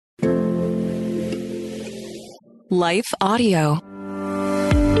Life Audio.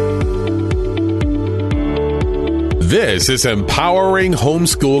 This is Empowering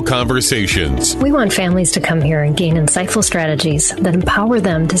Homeschool Conversations. We want families to come here and gain insightful strategies that empower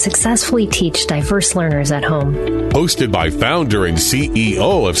them to successfully teach diverse learners at home. Hosted by founder and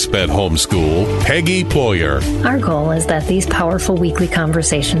CEO of SPED Homeschool, Peggy Ployer. Our goal is that these powerful weekly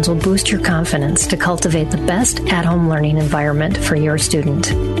conversations will boost your confidence to cultivate the best at-home learning environment for your student.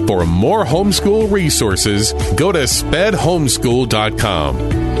 For more homeschool resources, go to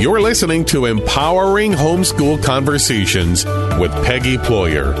spedhomeschool.com. You're listening to Empowering Homeschool Conversations with Peggy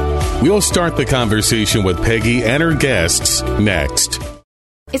Ployer. We'll start the conversation with Peggy and her guests next.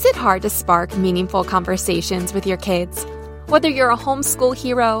 Is it hard to spark meaningful conversations with your kids? Whether you're a homeschool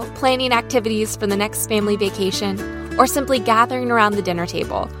hero, planning activities for the next family vacation, or simply gathering around the dinner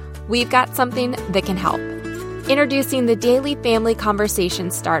table, we've got something that can help. Introducing the Daily Family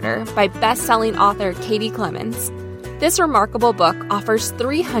Conversation Starter by best-selling author Katie Clemens. This remarkable book offers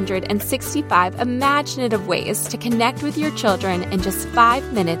 365 imaginative ways to connect with your children in just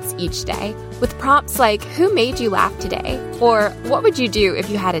 5 minutes each day, with prompts like, who made you laugh today? Or what would you do if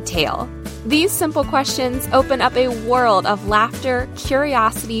you had a tail? These simple questions open up a world of laughter,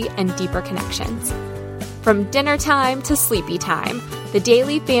 curiosity, and deeper connections. From dinner time to sleepy time, the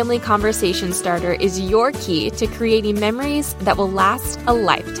Daily Family Conversation Starter is your key to creating memories that will last a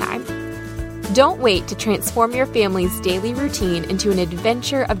lifetime. Don't wait to transform your family's daily routine into an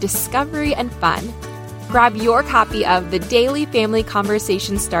adventure of discovery and fun. Grab your copy of the Daily Family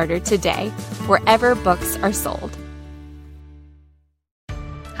Conversation Starter today, wherever books are sold.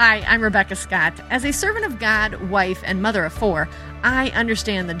 Hi, I'm Rebecca Scott. As a servant of God, wife, and mother of 4, I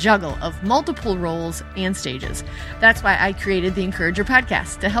understand the juggle of multiple roles and stages. That's why I created the Encourager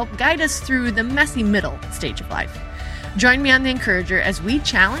podcast to help guide us through the messy middle stage of life. Join me on The Encourager as we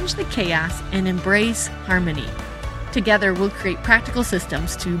challenge the chaos and embrace harmony. Together, we'll create practical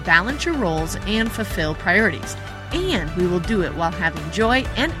systems to balance your roles and fulfill priorities. And we will do it while having joy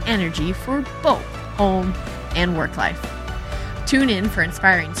and energy for both home and work life. Tune in for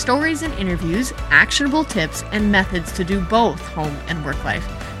inspiring stories and interviews, actionable tips, and methods to do both home and work life.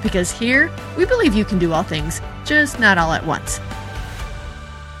 Because here, we believe you can do all things, just not all at once.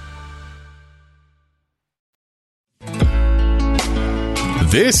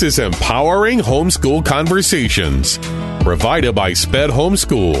 This is Empowering Homeschool Conversations, provided by SPED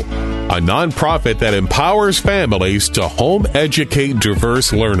Homeschool, a nonprofit that empowers families to home educate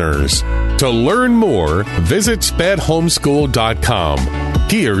diverse learners. To learn more, visit spedhomeschool.com.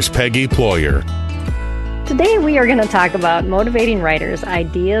 Here's Peggy Ployer. Today we are going to talk about motivating writers.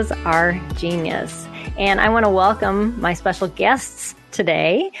 Ideas are genius. And I want to welcome my special guests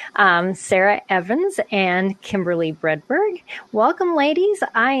today, Sarah Evans and Kimberly Bredberg. Welcome, ladies.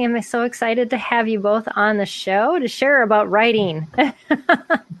 I am so excited to have you both on the show to share about writing.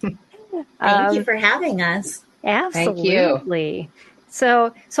 Thank you for having us. Absolutely.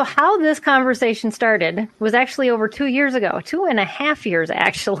 So how this conversation started was actually over 2 years ago, 2.5 years,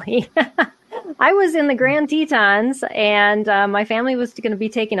 actually. I was in the Grand Tetons, and my family was going to be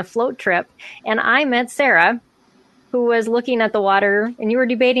taking a float trip, and I met Sarah, who was looking at the water, and you were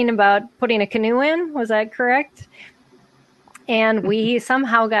debating about putting a canoe in. Was that correct? And we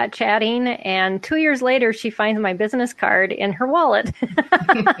somehow got chatting, and 2 years later, she finds my business card in her wallet.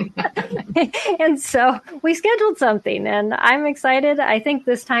 And so we scheduled something, and I'm excited. I think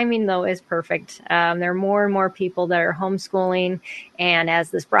this timing, though, is perfect. There are more and more people that are homeschooling, and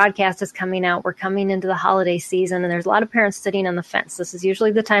as this broadcast is coming out, we're coming into the holiday season, and there's a lot of parents sitting on the fence. This is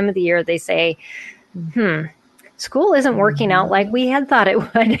usually the time of the year they say, school isn't working out like we had thought it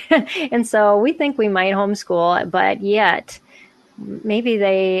would. And so we think we might homeschool, but yet maybe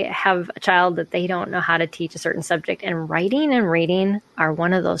they have a child that they don't know how to teach a certain subject. And writing and reading are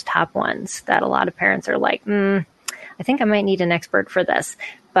one of those top ones that a lot of parents are like, I think I might need an expert for this.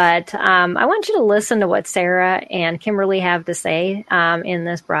 But I want you to listen to what Sarah and Kimberly have to say in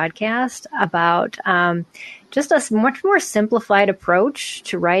this broadcast about just a much more simplified approach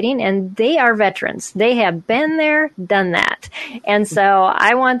to writing. And they are veterans. They have been there, done that. And so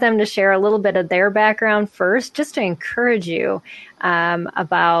I want them to share a little bit of their background first, just to encourage you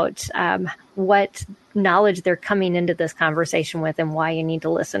about what knowledge they're coming into this conversation with and why you need to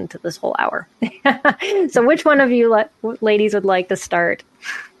listen to this whole hour. So which one of you ladies would like to start?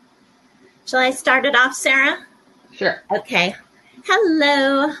 Shall I start it off, Sarah? Sure. Okay.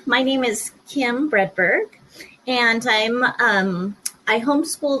 Hello, my name is Kim Bredberg, and I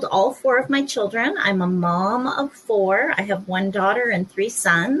homeschooled all 4 of my children. I'm a mom of 4. I have 1 daughter and 3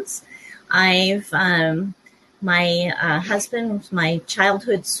 sons. I've my husband was my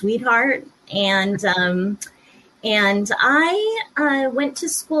childhood sweetheart, and And I went to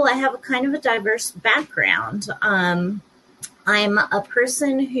school. I have a kind of a diverse background. I'm a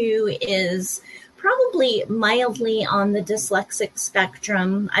person who is probably mildly on the dyslexic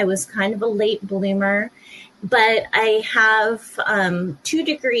spectrum. I was kind of a late bloomer, but I have 2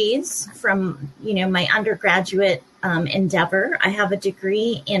 degrees from, my undergraduate endeavor. I have a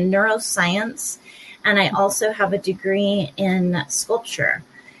degree in neuroscience, and I also have a degree in sculpture.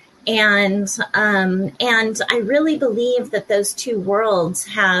 And I really believe that those 2 worlds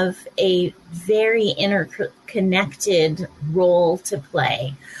have a very interconnected role to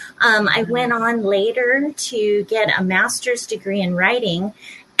play. I went on later to get a master's degree in writing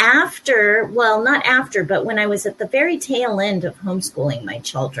not after, but when I was at the very tail end of homeschooling my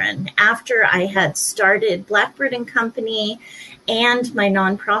children, after I had started Blackbird and Company and my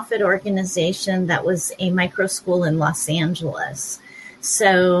nonprofit organization that was a micro school in Los Angeles.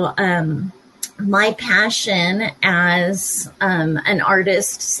 So my passion as an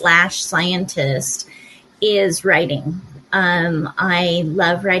artist / scientist is writing. I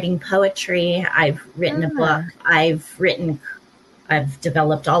love writing poetry. I've written a book. I've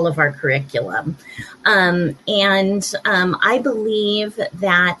developed all of our curriculum. And I believe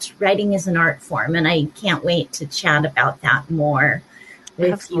that writing is an art form, and I can't wait to chat about that more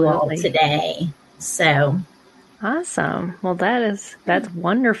with you all today. So awesome. Well, that's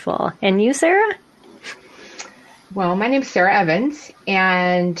wonderful. And you, Sarah? Well, my name's Sarah Evans,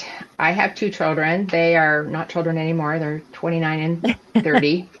 and I have 2 children. They are not children anymore. They're 29 and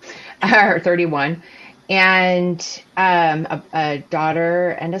 30, or 31, and a daughter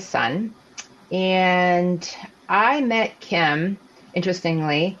and a son. And I met Kim,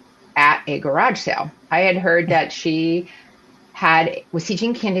 interestingly, at a garage sale. I had heard that she was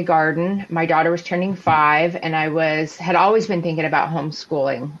teaching kindergarten. My daughter was turning 5, and I had always been thinking about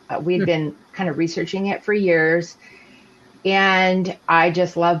homeschooling. We'd been kind of researching it for years, and I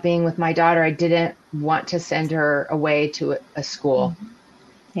just love being with my daughter. I didn't want to send her away to a school.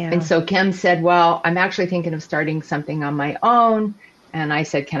 Yeah. And so Kim said, well, I'm actually thinking of starting something on my own. And I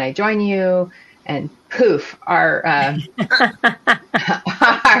said, can I join you? And poof, our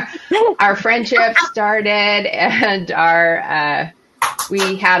friendship started, and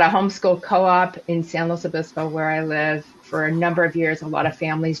we had a homeschool co-op in San Luis Obispo, where I live, for a number of years. A lot of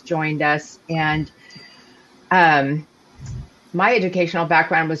families joined us, and my educational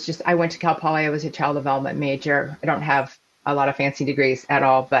background was I went to Cal Poly. I was a child development major. I don't have a lot of fancy degrees at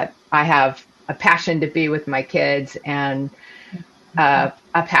all, but I have a passion to be with my kids, and a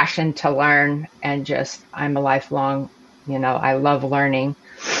passion to learn, and I'm a lifelong, I love learning.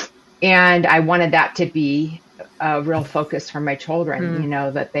 And I wanted that to be a real focus for my children,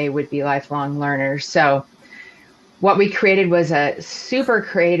 that they would be lifelong learners. So what we created was a super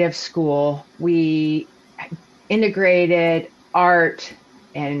creative school. We integrated art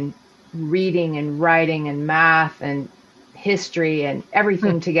and reading and writing and math and history and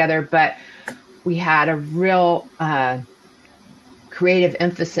everything together, but we had a real creative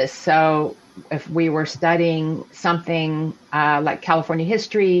emphasis. So if we were studying something like California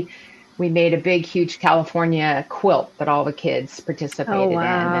history, we made a big, huge California quilt that all the kids participated in,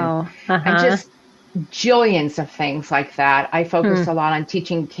 and just jillions of things like that. I focused a lot on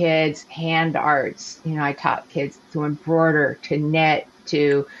teaching kids hand arts. I taught kids to embroider, to knit,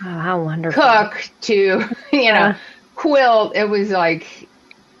 to how wonderful. Cook, to quilt. It was like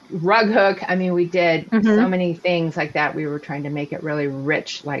rug hook. I mean, we did so many things like that. We were trying to make it really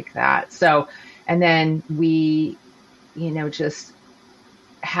rich like that. So, and then we, just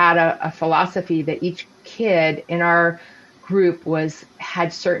had a philosophy that each kid in our group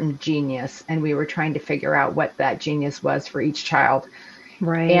had certain genius, and we were trying to figure out what that genius was for each child,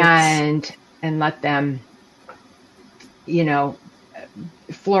 right? And let them,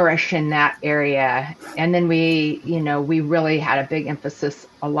 flourish in that area. And then we really had a big emphasis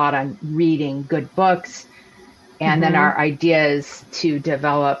a lot on reading good books, and then our ideas to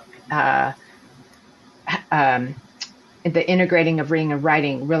develop the integrating of reading and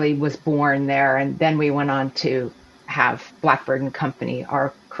writing really was born there. And then we went on to have Blackbird and Company,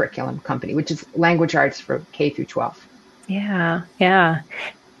 our curriculum company, which is language arts for K through 12. Yeah.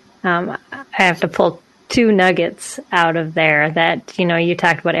 I have to pull 2 nuggets out of there that, you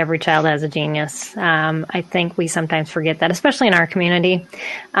talked about every child has a genius. I think we sometimes forget that, especially in our community,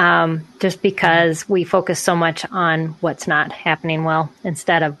 just because we focus so much on what's not happening well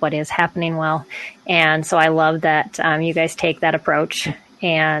instead of what is happening well. And so I love that you guys take that approach.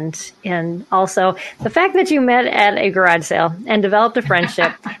 And also the fact that you met at a garage sale and developed a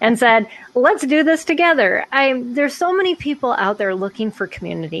friendship and said, let's do this together. There's so many people out there looking for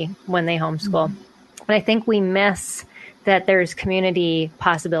community when they homeschool. But I think we miss that there's community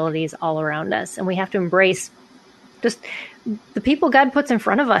possibilities all around us, and we have to embrace just the people God puts in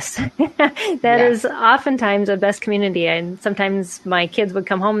front of us. That is oftentimes the best community. And sometimes my kids would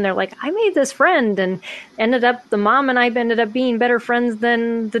come home and they're like, I made this friend, and the mom and I ended up being better friends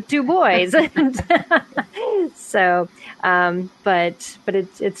than the two boys. So, but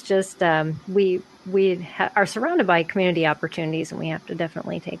it's just, we are surrounded by community opportunities, and we have to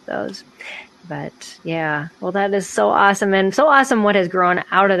definitely take those. But yeah, well, that is so awesome, and so awesome what has grown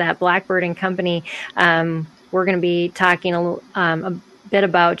out of that Blackbird and Company. We're going to be talking a bit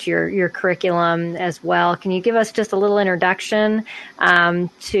about your curriculum as well. Can you give us just a little introduction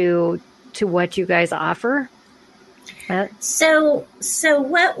to what you guys offer? So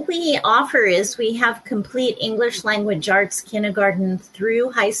what we offer is we have complete English language arts kindergarten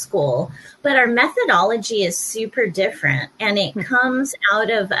through high school, but our methodology is super different, and it comes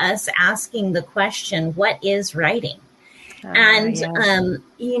out of us asking the question, what is writing?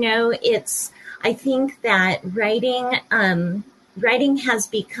 I think that writing has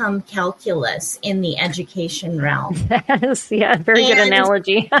become calculus in the education realm. That is, very good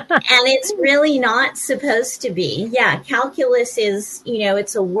analogy. And it's really not supposed to be. Yeah, calculus is,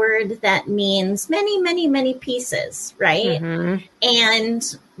 it's a word that means many, many, many pieces, right? Mm-hmm.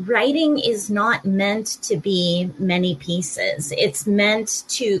 And writing is not meant to be many pieces. It's meant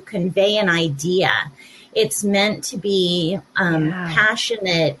to convey an idea. It's meant to be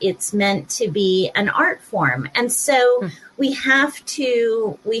passionate. It's meant to be an art form. And so we have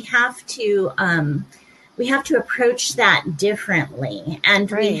to approach that differently.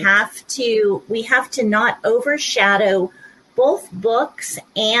 And we have to not overshadow both books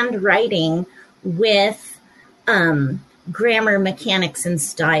and writing with grammar, mechanics, and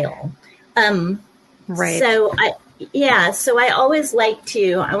style. So I always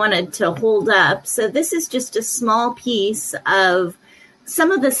I wanted to hold up. So this is just a small piece of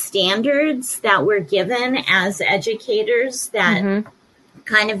some of the standards that we're given as educators that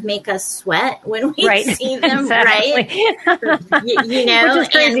kind of make us sweat when we see them, right? Which is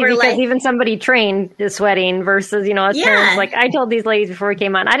crazy because even somebody trained is sweating versus, us parents. Like I told these ladies before we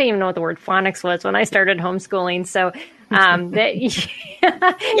came on, I didn't even know what the word phonics was when I started homeschooling. So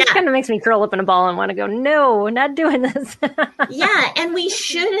it kind of makes me curl up in a ball and want to go, no, not doing this. And we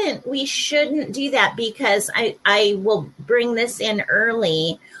shouldn't do that, because I will bring this in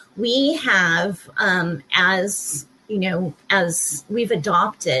early. We have, as we've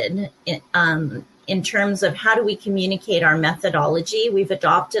adopted in terms of how do we communicate our methodology, we've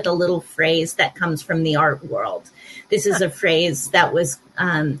adopted a little phrase that comes from the art world. This is a phrase that was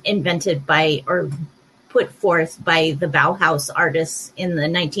invented by or put forth by the Bauhaus artists in the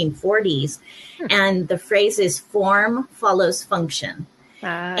 1940s. And the phrase is form follows function.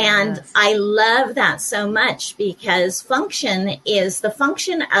 And I love that so much, because function is the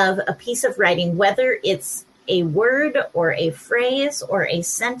function of a piece of writing, whether it's a word or a phrase or a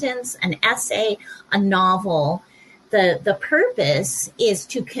sentence, an essay, a novel. The purpose is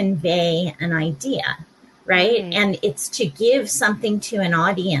to convey an idea, right? And it's to give something to an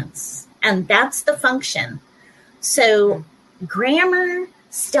audience. And that's the function. So grammar,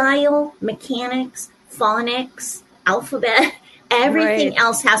 style, mechanics, phonics, alphabet, everything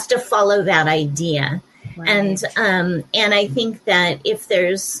else has to follow that idea. And I think that if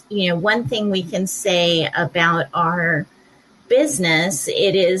there's, one thing we can say about our business,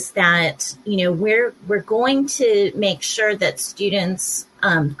 it is that, we're going to make sure that students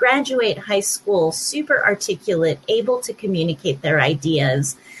graduate high school super articulate, able to communicate their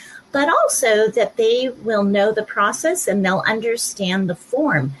ideas, but also that they will know the process and they'll understand the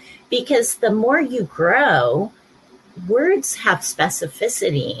form. Because the more you grow, words have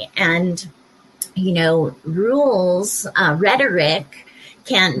specificity, and, rules, rhetoric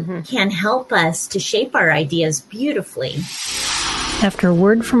can help us to shape our ideas beautifully. After a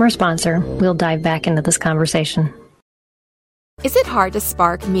word from our sponsor, we'll dive back into this conversation. Is it hard to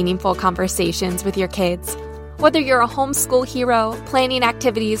spark meaningful conversations with your kids? Whether you're a homeschool hero, planning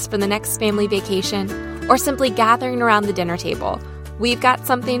activities for the next family vacation, or simply gathering around the dinner table, we've got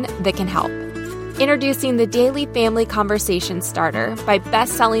something that can help. Introducing the Daily Family Conversation Starter by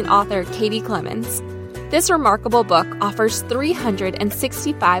best-selling author Katie Clemens. This remarkable book offers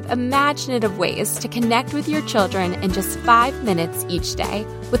 365 imaginative ways to connect with your children in just 5 minutes each day,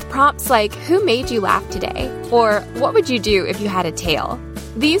 with prompts like, who made you laugh today? Or what would you do if you had a tail?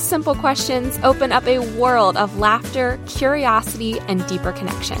 These simple questions open up a world of laughter, curiosity, and deeper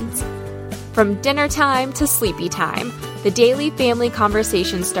connections. From dinner time to sleepy time, the Daily Family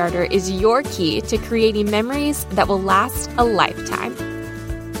Conversation Starter is your key to creating memories that will last a lifetime.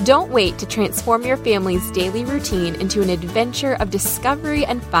 Don't wait to transform your family's daily routine into an adventure of discovery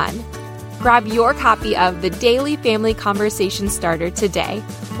and fun. Grab your copy of The Daily Family Conversation Starter today,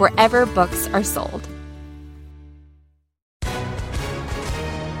 wherever books are sold.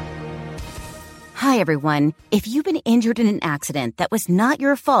 Hi, everyone. If you've been injured in an accident that was not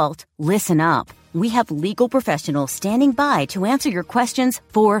your fault, listen up. We have legal professionals standing by to answer your questions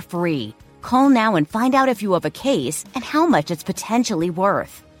for free. Call now and find out if you have a case and how much it's potentially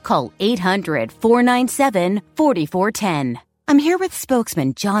worth. Call 800-497-4410. I'm here with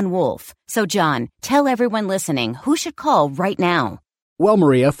spokesman John Wolf. So, John, tell everyone listening who should call right now. Well,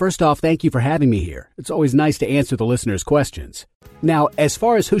 Maria, first off, thank you for having me here. It's always nice to answer the listeners' questions. Now, as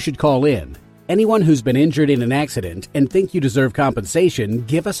far as who should call in, anyone who's been injured in an accident and think you deserve compensation,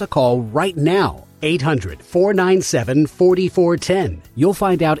 give us a call right now. 800-497-4410. You'll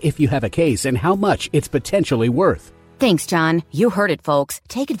find out if you have a case and how much it's potentially worth. Thanks, John. You heard it, folks.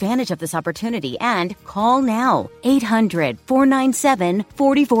 Take advantage of this opportunity and call now.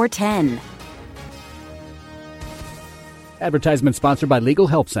 800-497-4410. Advertisement sponsored by Legal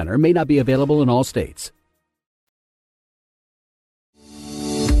Help Center. May not be available in all states.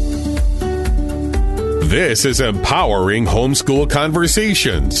 This is Empowering Homeschool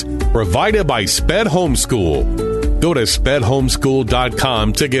Conversations, provided by SPED Homeschool. Go to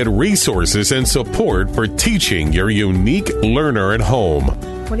spedhomeschool.com to get resources and support for teaching your unique learner at home.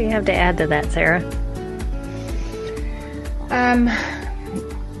 What do you have to add to that, Sarah?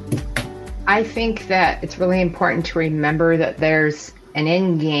 I think that it's really important to remember that there's an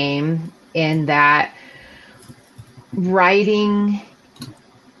end game in that writing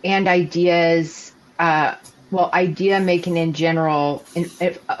and ideas, idea making in general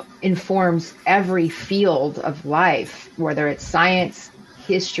informs every field of life, whether it's science,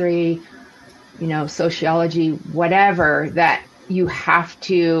 history, sociology, whatever, that you have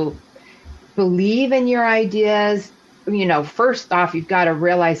to believe in your ideas. First off, you've got to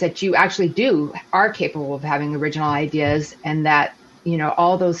realize that you actually are capable of having original ideas, and that,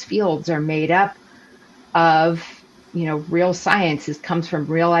 all those fields are made up of, real science comes from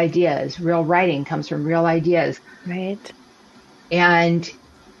real ideas. Real writing comes from real ideas. Right. And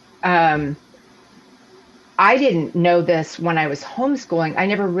I didn't know this when I was homeschooling. I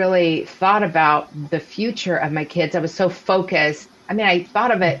never really thought about the future of my kids. I was so focused. I mean, I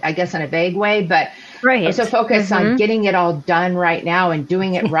thought of it, I guess, in a vague way, but right. I was so focused on getting it all done right now and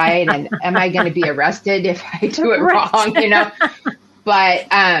doing it right. And am I going to be arrested if I do it wrong? But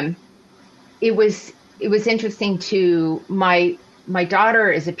it was interesting to my daughter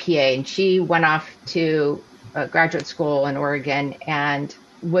is a PA, and she went off to graduate school in Oregon and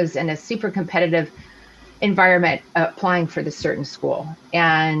was in a super competitive environment applying for this certain school.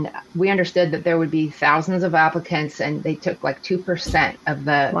 And we understood that there would be thousands of applicants, and they took like 2% of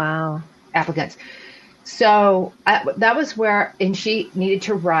the applicants. So that was where, and she needed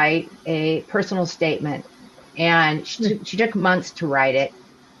to write a personal statement, and she took months to write it.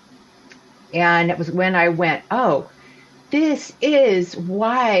 And it was when I went, oh, this is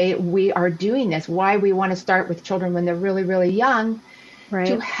why we are doing this, why we want to start with children when they're really, really young, right,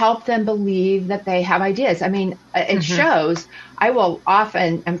 to help them believe that they have ideas. I mean, it shows.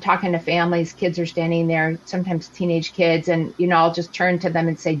 I'm talking to families, kids are standing there, sometimes teenage kids, and, I'll just turn to them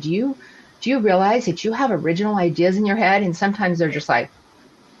and say, do you realize that you have original ideas in your head? And sometimes they're just like,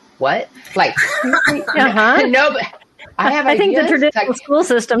 what? Like, no, but I think the traditional school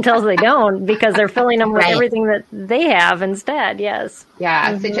system tells they don't, because they're filling them with everything that they have instead. Yes.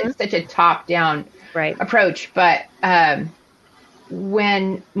 Yeah. Such a top-down approach. But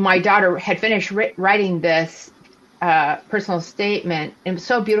when my daughter had finished writing this personal statement, it was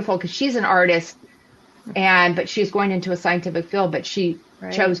so beautiful because she's an artist, but she's going into a scientific field, but she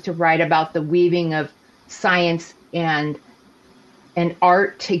chose to write about the weaving of science and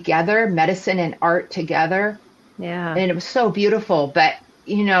art together, medicine and art together. Yeah. And it was so beautiful. But,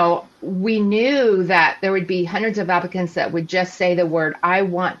 we knew that there would be hundreds of applicants that would just say the word, I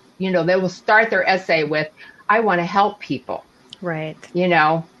want, they will start their essay with, I want to help people. Right.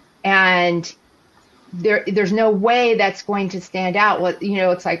 And there's no way that's going to stand out. Well,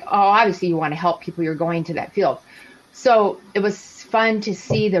 it's like, oh, obviously you want to help people. You're going to that field. So it was fun to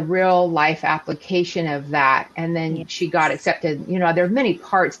see the real life application of that. And then she got accepted. There are many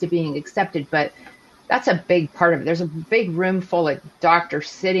parts to being accepted, but that's a big part of it. There's a big room full of doctors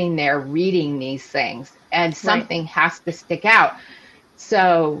sitting there reading these things, and something has to stick out.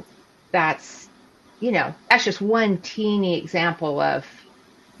 So that's just one teeny example of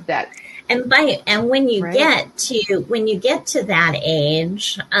And when you get to that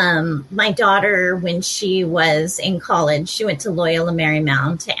age, my daughter, when she was in college, she went to Loyola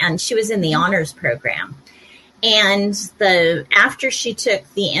Marymount, and she was in the honors program. And after she took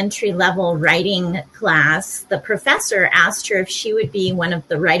the entry-level writing class, the professor asked her if she would be one of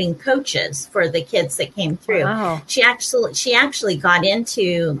the writing coaches for the kids that came through. Wow. She actually got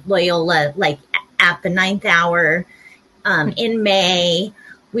into Loyola like at the 9th hour in May.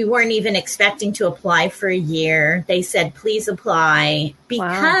 We weren't even expecting to apply for a year. They said, please apply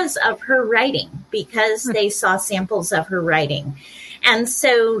because of her writing, because they saw samples of her writing. And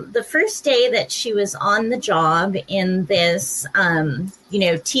so the first day that she was on the job in this,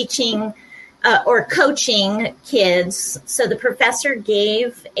 teaching or coaching kids, so the professor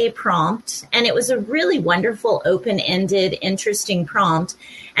gave a prompt, and it was a really wonderful, open-ended, interesting prompt.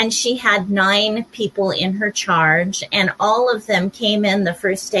 And she had 9 people in her charge, and all of them came in the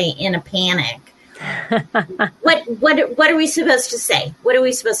first day in a panic. What are we supposed to say? What are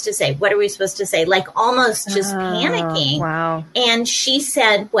we supposed to say? What are we supposed to say? Like almost just panicking. Wow. And she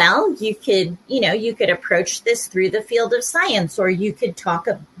said, well, you could approach this through the field of science, or you could talk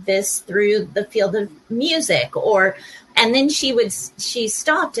of this through the field of music, and then she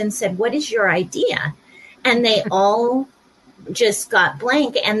stopped and said, what is your idea? And they all just got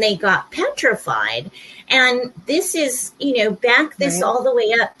blank, and they got petrified. And this is, back this all the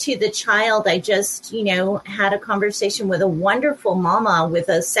way up to the child. I just, had a conversation with a wonderful mama with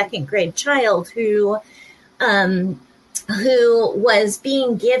a 2nd grade child who was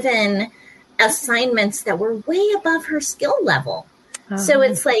being given assignments that were way above her skill level. So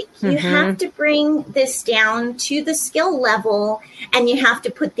it's like you have to bring this down to the skill level, and you have to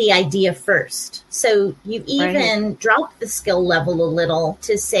put the idea first. So you even drop the skill level a little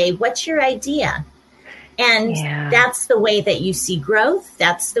to say, what's your idea? And that's the way that you see growth.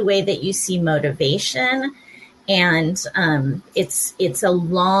 That's the way that you see motivation. And it's a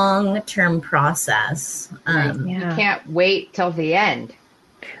long-term process. You can't wait till the end.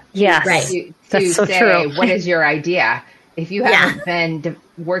 Yes, to so say, true. What is your idea? If you haven't been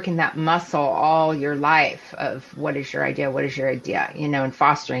working that muscle all your life of what is your idea, and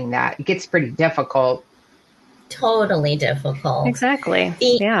fostering that, it gets pretty difficult. Totally difficult. Exactly.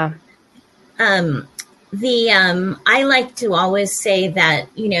 I like to always say that,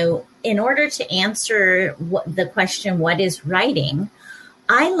 in order to answer the question, what is writing?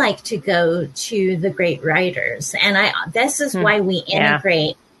 I like to go to the great writers. And this is why we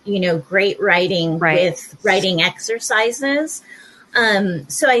integrate great writing with writing exercises.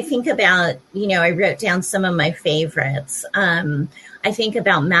 So I think about, I wrote down some of my favorites. I think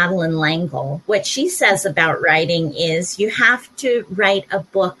about Madeleine L'Engle. What she says about writing is you have to write a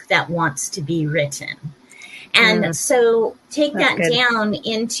book that wants to be written. And so take that down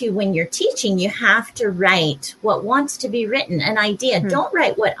into when you're teaching, you have to write what wants to be written, an idea. Don't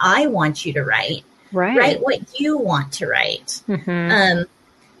write what I want you to write. Write what you want to write.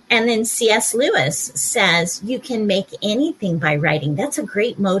 And then C.S. Lewis says you can make anything by writing. That's a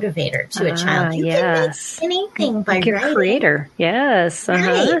great motivator to a child. You can make anything by writing. Creator. Yes.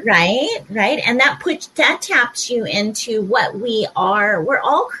 Right. And that taps you into what we are. We're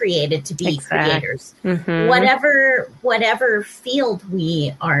all created to be creators. Whatever field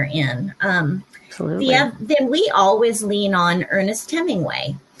we are in. Absolutely. Then we always lean on Ernest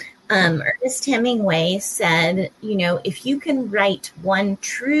Hemingway. Ernest Hemingway said, if you can write one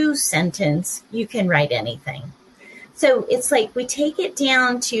true sentence, you can write anything. So it's like we take it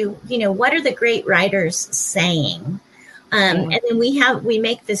down to, what are the great writers saying? And then we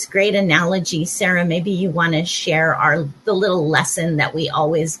make this great analogy. Sarah, maybe you want to share the little lesson that we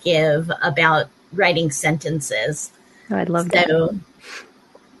always give about writing sentences. I'd love that.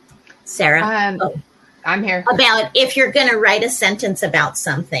 Sarah. I'm here. About if you're going to write a sentence about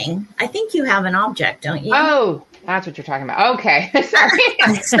something. I think you have an object, don't you? Oh, that's what you're talking about. Okay.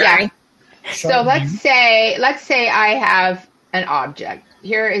 Sorry. So let's say I have an object.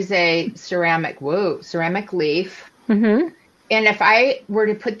 Here is a ceramic leaf. And if I were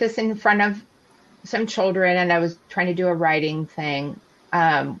to put this in front of some children and I was trying to do a writing thing,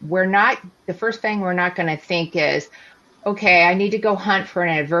 the first thing we're not going to think is, okay, I need to go hunt for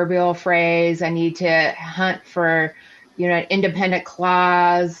an adverbial phrase. I need to hunt for, an independent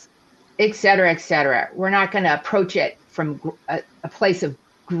clause, et cetera, et cetera. We're not going to approach it from a place of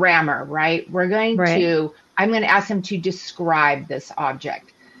grammar, right? I'm going to ask them to describe this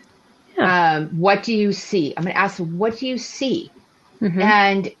object. What do you see? I'm going to ask them, what do you see?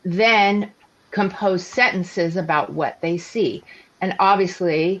 And then compose sentences about what they see. And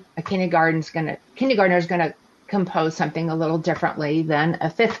obviously a kindergartner's going to compose something a little differently than a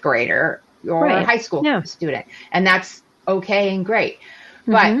fifth grader or a high school student. And that's okay and great.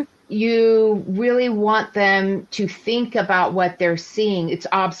 But you really want them to think about what they're seeing. It's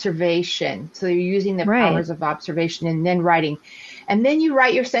observation. So you're using the powers of observation and then writing. And then you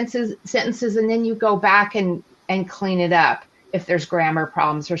write your sentences and then you go back and clean it up if there's grammar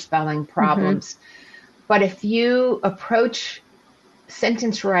problems or spelling problems. But if you approach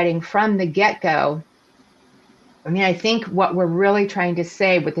sentence writing from the get-go, I mean, I think what we're really trying to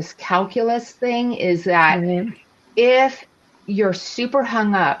say with this calculus thing is that if you're super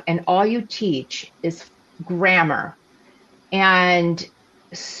hung up and all you teach is grammar and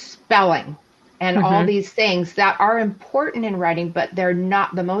spelling and all these things that are important in writing, but they're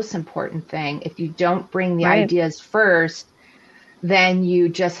not the most important thing. If you don't bring the ideas first, then you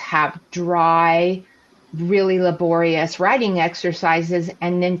just have dry, really laborious writing exercises,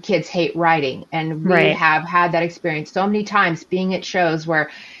 and then kids hate writing. And we have had that experience so many times being at shows where,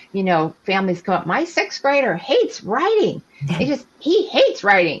 you know, families come up, my sixth grader hates writing. He hates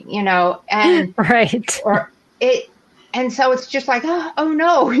writing, you know, and and so it's just like, oh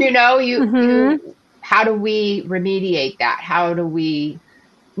no, you know, you how do we remediate that? How do we,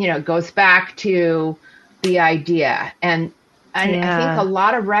 you know, it goes back to the idea. And I think a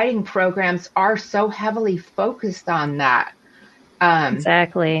lot of writing programs are so heavily focused on that.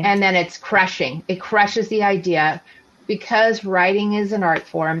 Exactly. And then it's crushing. It crushes the idea because writing is an art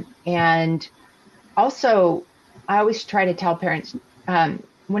form. And also, I always try to tell parents,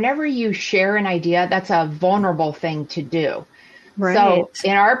 whenever you share an idea, that's a vulnerable thing to do. So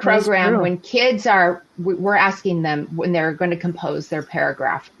in our program, when kids we're asking them when they're going to compose their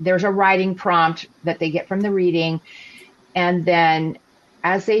paragraph, there's a writing prompt that they get from the reading. And then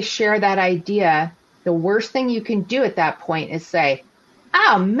as they share that idea, the worst thing you can do at that point is say,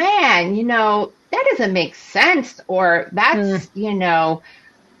 oh man, you know, that doesn't make sense. Or that's, you know,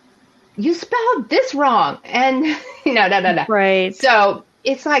 you spelled this wrong. And, you know, Right. So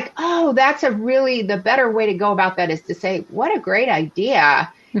it's like, oh, that's the better way to go about that is to say, what a great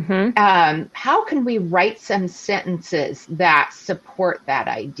idea. How can we write some sentences that support that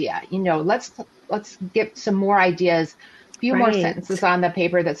idea? You know, let's get some more ideas, a few more sentences on the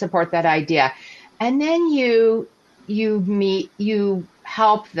paper that support that idea. And then you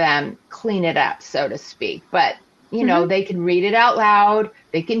help them clean it up, so to speak. But, you know, they can read it out loud.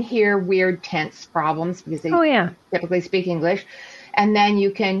 They can hear weird tense problems because they typically speak English. And then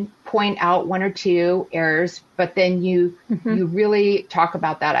you can point out one or two errors, but then you really talk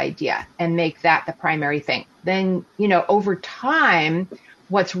about that idea and make that the primary thing. Then, you know, over time,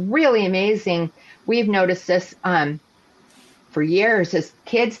 what's really amazing, we've noticed this for years, is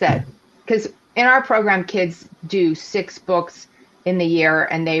kids because in our program, kids do 6 books in the year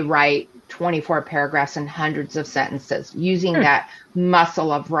and they write 24 paragraphs and hundreds of sentences using that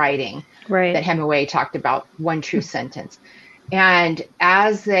muscle of writing that Hemingway talked about, one true sentence. And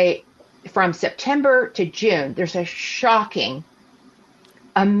from September to June, there's a shocking,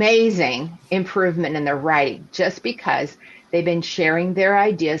 amazing improvement in their writing just because they've been sharing their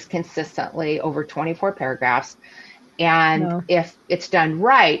ideas consistently over 24 paragraphs. And if it's done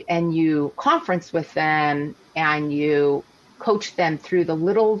right and you conference with them and you coach them through the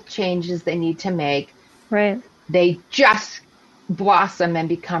little changes they need to make, they just blossom and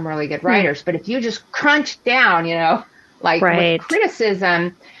become really good writers. But if you just crunch down, you know, like with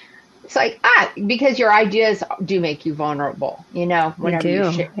criticism, it's like, because your ideas do make you vulnerable, you know, whenever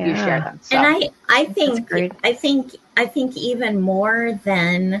you share them. So. And I think even more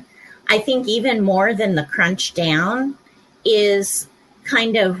than the crunch down is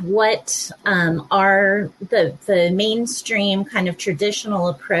kind of what are the mainstream kind of traditional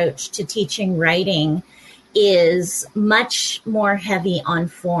approach to teaching writing is much more heavy on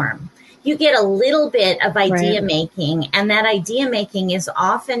form. You get a little bit of idea making, and that idea making is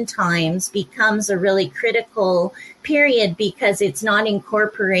oftentimes becomes a really critical period because it's not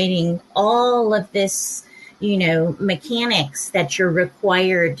incorporating all of this, you know, mechanics that you're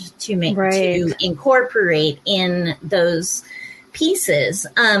required to make to incorporate in those pieces.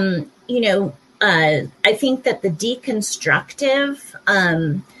 You know, I think that the deconstructive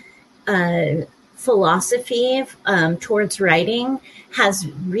philosophy towards writing has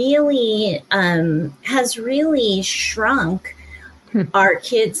really shrunk our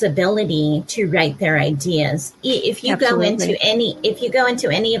kids' ability to write their ideas. If you go into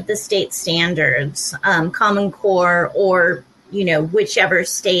any of the state standards, Common Core, or, you know, whichever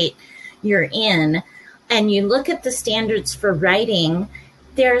state you're in, and you look at the standards for writing,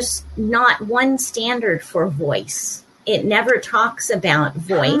 there's not one standard for voice. It never talks about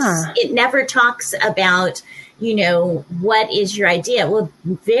voice. It never talks about, what is your idea? It will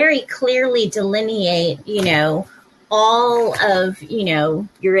very clearly delineate, all of,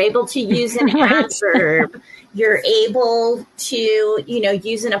 you're able to use an adverb. You're able to,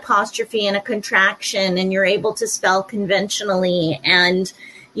 use an apostrophe and a contraction, and you're able to spell conventionally. And,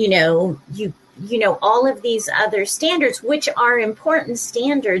 all of these other standards, which are important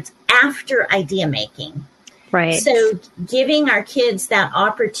standards after idea making. Right. So giving our kids that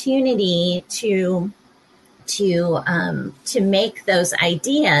opportunity to make those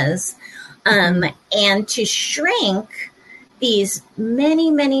ideas, and to shrink these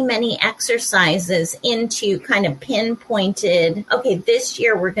many, many, many exercises into kind of pinpointed, okay, this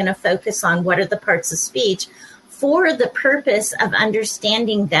year we're going to focus on what are the parts of speech for the purpose of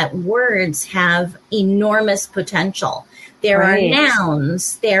understanding that words have enormous potential. There are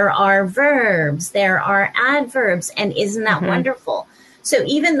nouns, there are verbs, there are adverbs, and isn't that wonderful? So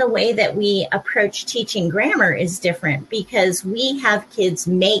even the way that we approach teaching grammar is different because we have kids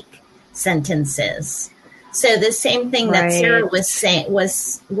make sentences. So the same thing that Sarah was saying,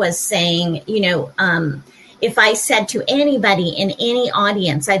 if I said to anybody in any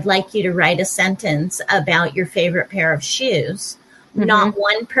audience, I'd like you to write a sentence about your favorite pair of shoes, not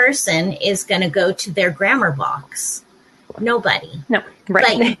one person is going to go to their grammar box. Nobody. No,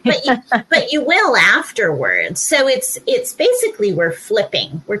 right. But you will afterwards. So it's basically we're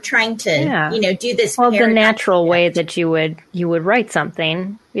flipping. We're trying to do this. Well, the natural way that you would write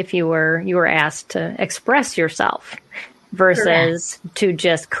something if you were asked to express yourself versus to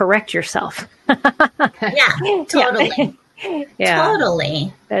just correct yourself. Yeah, totally. Yeah.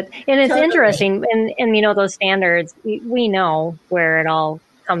 Totally. And it's interesting, and those standards, we know where it all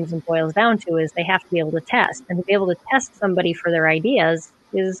comes and boils down to is they have to be able to test, and to be able to test somebody for their ideas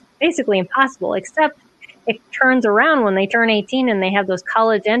is basically impossible, except it turns around when they turn 18 and they have those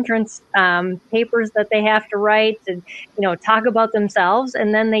college entrance papers that they have to write to, talk about themselves.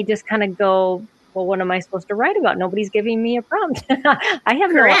 And then they just kind of go, well, what am I supposed to write about? Nobody's giving me a prompt. I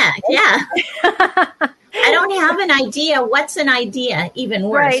have Correct. I don't have an idea. What's an idea? Even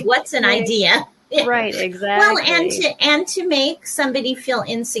worse. Right. What's an idea? Right, exactly. Well, and to make somebody feel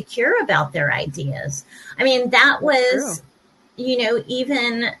insecure about their ideas. I mean, that was,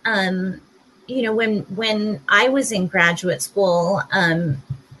 even, when I was in graduate school,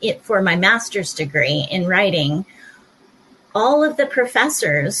 for my master's degree in writing, all of the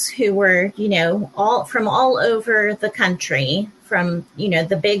professors who were, all over the country, from,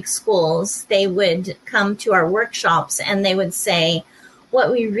 the big schools, they would come to our workshops and they would say, what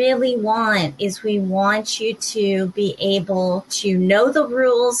we really want is we want you to be able to know the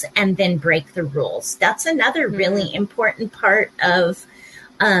rules and then break the rules. That's another really important part of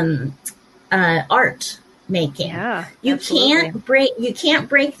art making. Yeah, you absolutely. can't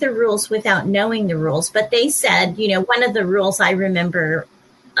break the rules without knowing the rules. But they said, one of the rules I remember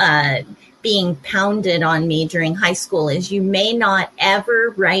being pounded on me during high school is you may not ever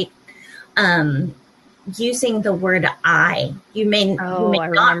write using the word I. You may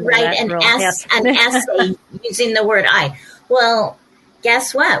not write an essay using the word I. Well,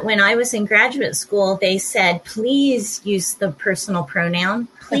 guess what? When I was in graduate school, they said, please use the personal pronoun.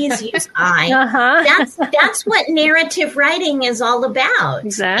 Please use I. That's what narrative writing is all about.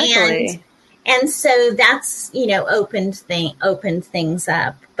 Exactly. And so that's, opened things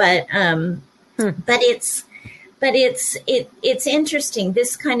up. But it's interesting,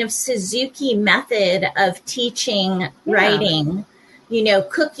 this kind of Suzuki method of teaching writing,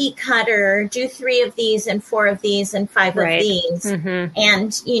 cookie cutter, do 3 of these and 4 of these and 5 of these. Mm-hmm.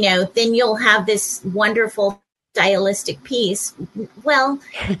 And, then you'll have this wonderful stylistic piece. Well,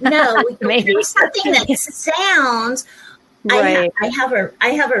 no, maybe something that sounds, I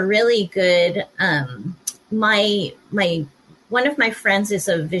have a really good, one of my friends is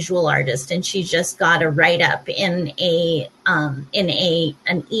a visual artist, and she just got a write-up in an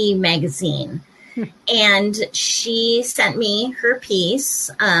e-magazine. And she sent me her piece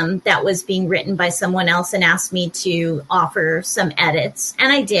that was being written by someone else and asked me to offer some edits.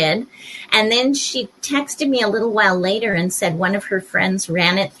 And I did. And then she texted me a little while later and said one of her friends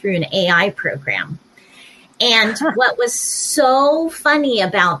ran it through an AI program. And what was so funny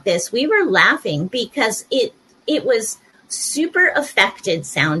about this, we were laughing because it was super affected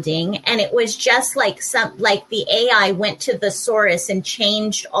sounding, and it was just like the AI went to the thesaurus and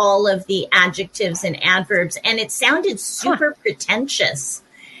changed all of the adjectives and adverbs, and it sounded super pretentious.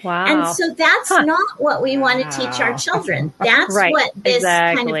 Wow. And so that's not what we want to teach our children. That's what this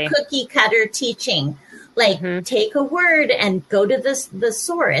kind of cookie cutter teaching. like take a word and go to the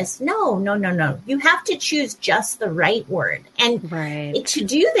thesaurus. No. You have to choose just the right word. And to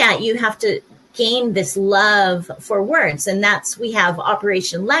do that, you have to gain this love for words. And we have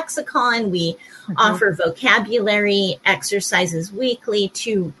Operation Lexicon. We offer vocabulary exercises weekly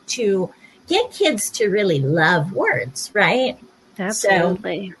to get kids to really love words, right?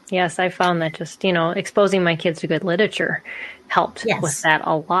 Absolutely. Yes, I found that just, exposing my kids to good literature helped with that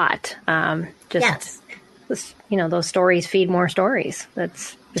a lot. Those stories feed more stories.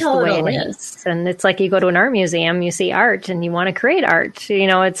 That's just the way it is. And it's like you go to an art museum, you see art and you want to create art.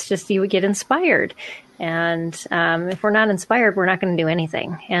 It's just you would get inspired. And if we're not inspired, we're not going to do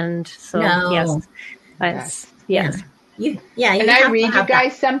anything. And so, yes. Can I read you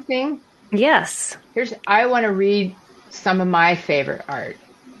guys something? Yes. I want to read some of my favorite art.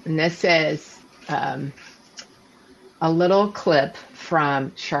 And this is a little clip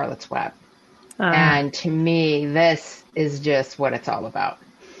from Charlotte's Web. And to me, this is just what it's all about.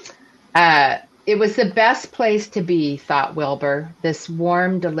 It was the best place to be, thought Wilbur, this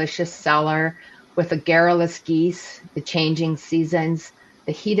warm, delicious cellar with the garrulous geese, the changing seasons,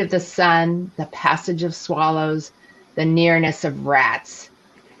 the heat of the sun, the passage of swallows, the nearness of rats,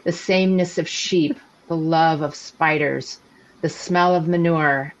 the sameness of sheep, the love of spiders, the smell of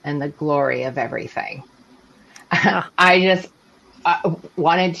manure, and the glory of everything. I just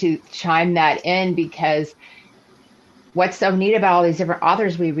wanted to chime that in because what's so neat about all these different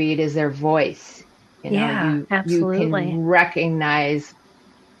authors we read is their voice. Absolutely. You can recognize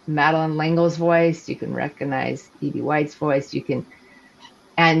Madeleine L'Engle's voice. You can recognize E.B. White's voice.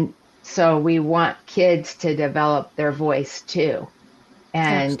 And so we want kids to develop their voice too.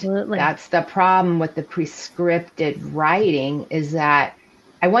 And that's the problem with the prescripted writing is that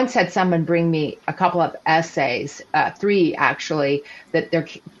I once had someone bring me a couple of essays, 3 actually, that their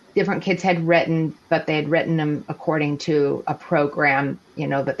different kids had written, but they had written them according to a program,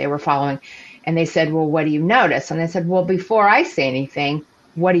 that they were following. And they said, well, what do you notice? And I said, well, before I say anything,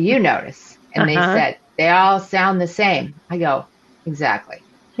 what do you notice? And they said, they all sound the same. I go, exactly.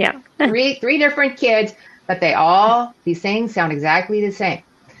 Yeah. three different kids, but these things sound exactly the same.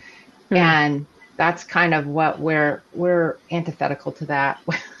 And that's kind of what we're antithetical to that.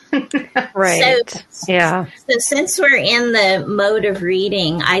 Right. So since we're in the mode of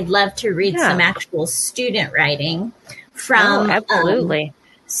reading, I'd love to read some actual student writing from. Oh, absolutely.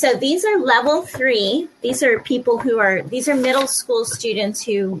 So these are level 3. These are middle school students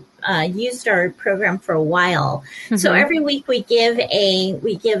who used our program for a while. So every week we give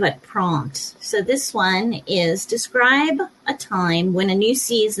a prompt. So this one is describe a time when a new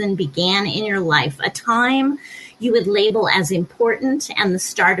season began in your life, a time you would label as important and the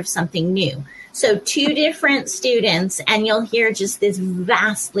start of something new. So 2 different students, and you'll hear just this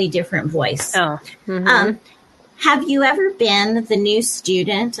vastly different voice. Have you ever been the new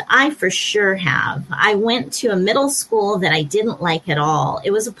student? I for sure have. I went to a middle school that I didn't like at all.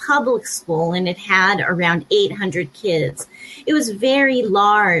 It was a public school and it had around 800 kids. It was very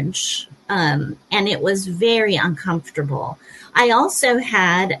large and it was very uncomfortable. I also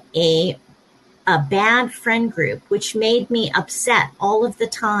had a bad friend group, which made me upset all of the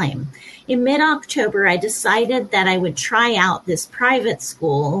time. In mid-October, I decided that I would try out this private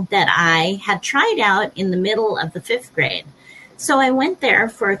school that I had tried out in the middle of the 5th grade. So I went there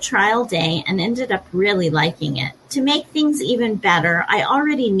for a trial day and ended up really liking it. To make things even better, I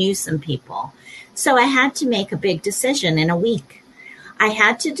already knew some people. So I had to make a big decision in a week. I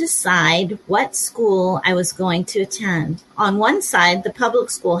had to decide what school I was going to attend. On one side, the public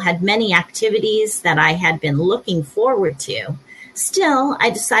school had many activities that I had been looking forward to. Still, I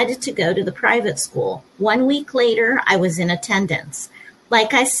decided to go to the private school. 1 week later, I was in attendance.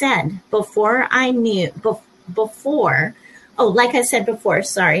 Like I said before, I knew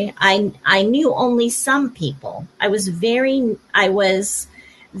only some people. I was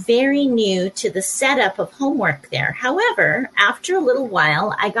very new to the setup of homework there. However, after a little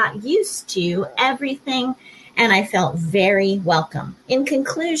while, I got used to everything and I felt very welcome. In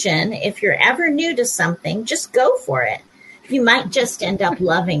conclusion, if you're ever new to something, just go for it. You might just end up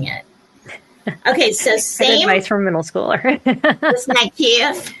loving it. Okay, so Good advice from middle schooler. Isn't that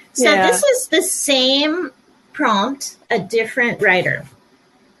cute? So this is the same prompt, a different writer.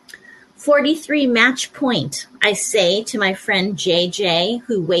 43 match point, I say to my friend JJ,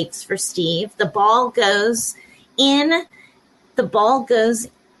 who waits for Steve. The ball goes in the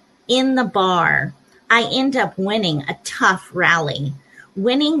bar. I end up winning a tough rally.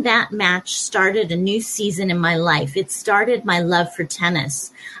 Winning that match started a new season in my life. It started my love for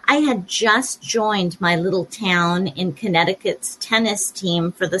tennis. I had just joined my little town in Connecticut's tennis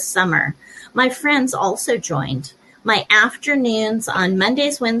team for the summer. My friends also joined. My afternoons on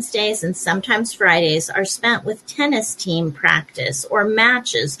Mondays, Wednesdays, and sometimes Fridays are spent with tennis team practice or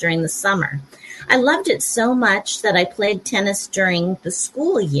matches during the summer. I loved it so much that I played tennis during the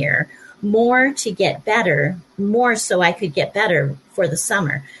school year, more to get better, more so I could get better for the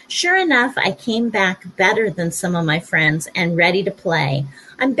summer. Sure enough, I came back better than some of my friends and ready to play.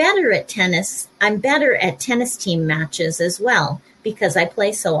 I'm better at tennis. I'm better at tennis team matches as well because I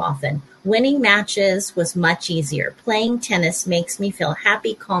play so often. Winning matches was much easier. Playing tennis makes me feel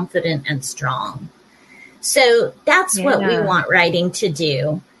happy, confident, and strong. So that's what we want writing to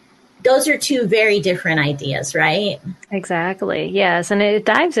do. Those are two very different ideas, right? Exactly. Yes. And it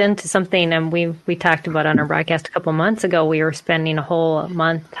dives into something and we talked about on our broadcast a couple months ago. We were spending a whole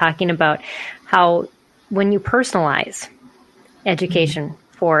month talking about how when you personalize education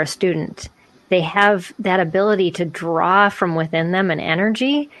for a student, they have that ability to draw from within them an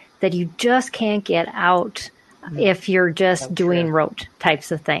energy that you just can't get out if you're just doing rote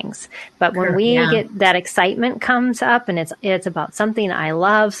types of things. But when we get that excitement comes up and it's about something I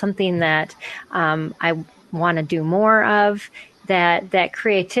love, something that I want to do more of, that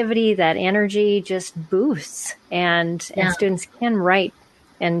creativity, that energy just boosts and students can write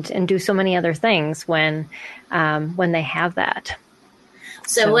and do so many other things when they have that.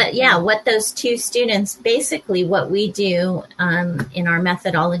 So what those two students, basically what we do in our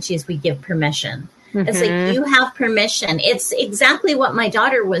methodology is we give permission. Mm-hmm. It's like you have permission. It's exactly what my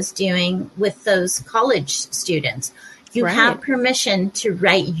daughter was doing with those college students. You have permission to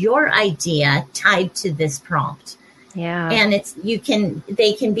write your idea tied to this prompt. Yeah. And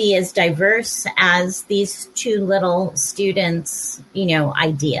they can be as diverse as these two little students,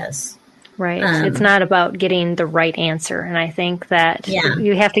 ideas. Right. It's not about getting the right answer. And I think that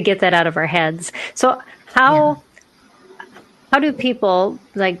you have to get that out of our heads. So how do people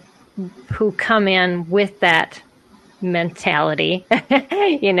who come in with that mentality,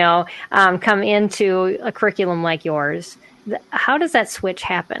 come into a curriculum like yours? How does that switch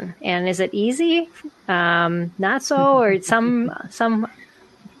happen? And is it easy? Not so, or some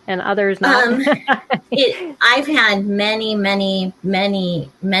and others not? I've had many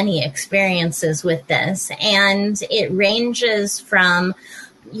experiences with this, and it ranges from,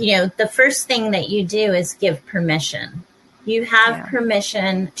 the first thing that you do is give permission. You have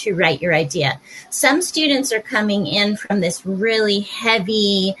permission to write your idea. Some students are coming in from this really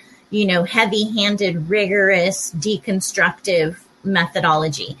heavy, heavy-handed, rigorous, deconstructive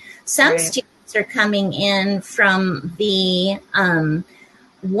methodology. Some students are coming in from the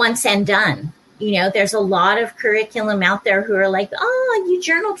once and done. There's a lot of curriculum out there who are like, oh, you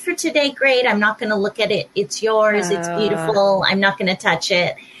journaled for today. Great. I'm not going to look at it. It's yours. It's beautiful. I'm not going to touch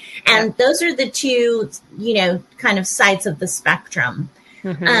it. And those are the two, kind of sides of the spectrum.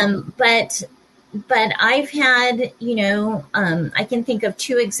 Mm-hmm. But I've had, I can think of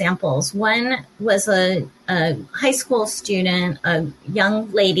two examples. One was a high school student, a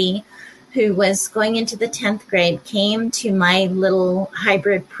young lady who was going into the 10th grade, came to my little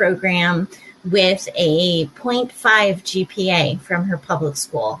hybrid program with a 0.5 GPA from her public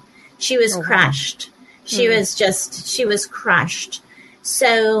school. She was crushed. She was crushed.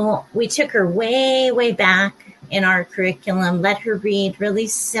 So we took her way, way back in our curriculum, let her read really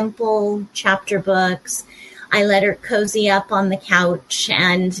simple chapter books. I let her cozy up on the couch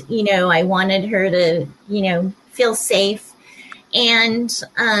and, I wanted her to, feel safe. And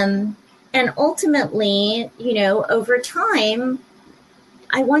ultimately, over time,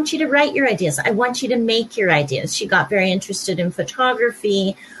 I want you to write your ideas. I want you to make your ideas. She got very interested in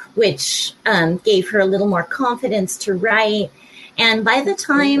photography, which gave her a little more confidence to write. And by the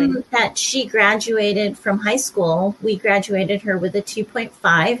time that she graduated from high school, we graduated her with a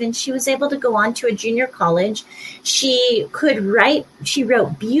 2.5, and she was able to go on to a junior college. She could write. She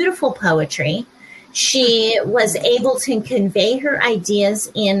wrote beautiful poetry. She was able to convey her ideas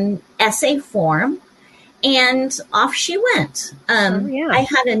in essay form, and off she went. I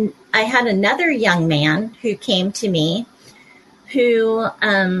had another young man who came to me who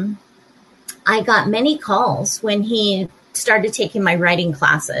I got many calls when he started taking my writing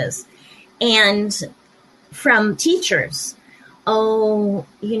classes, and from teachers, we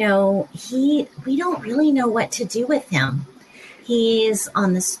don't really know what to do with him. He's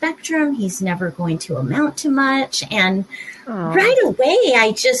on the spectrum. He's never going to amount to much. And right away,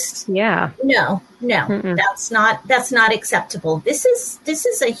 I just, no, that's not acceptable. This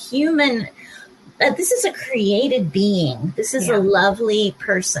is a human this is a created being. This is a lovely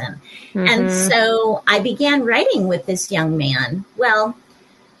person. And so I began writing with this young man. Well,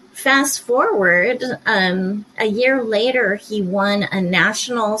 fast forward, a year later, he won a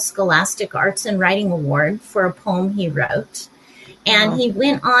National Scholastic Arts and Writing Award for a poem he wrote. And he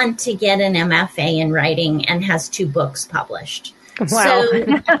went on to get an MFA in writing and has 2 books published. Wow. So,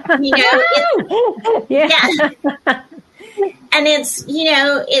 you know, and it's, you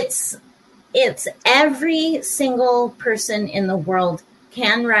know, it's every single person in the world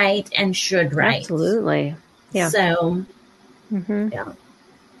can write and should write. Absolutely. Yeah. So,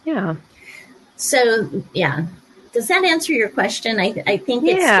 Yeah. So, yeah. Does that answer your question? I think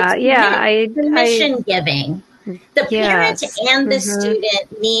it's permission giving. The parent and the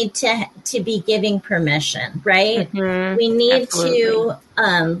student need to be giving permission, right? We need to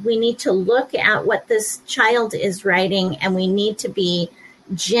look at what this child is writing, and we need to be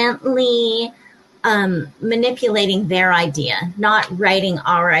gently manipulating their idea, not writing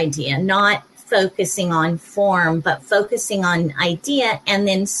our idea, not focusing on form, but focusing on idea and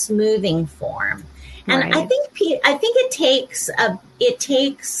then smoothing form. And I think it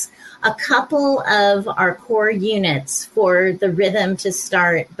takes a couple of our core units for the rhythm to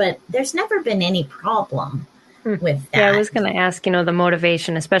start, but there's never been any problem with that. Yeah, I was going to ask, you know, the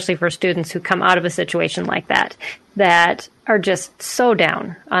motivation, especially for students who come out of a situation like that are just so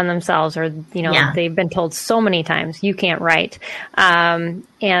down on themselves, or, you know, they've been told so many times, you can't write.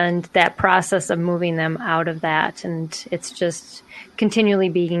 And that process of moving them out of that. And it's just continually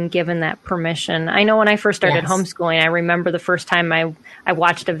being given that permission. I know when I first started homeschooling, I remember the first time I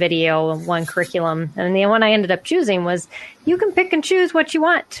watched a video of one curriculum, and the one I ended up choosing was, you can pick and choose what you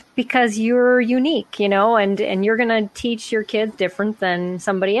want because you're unique, you know, and you're going to teach your kids different than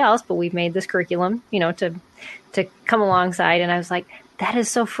somebody else. But we've made this curriculum, you know, to come alongside. And I was like, that is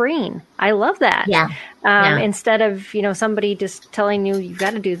so freeing. I love that. Instead of, you know, somebody just telling you, you've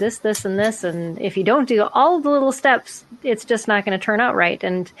got to do this, this, and this. And if you don't do all the little steps, it's just not going to turn out right.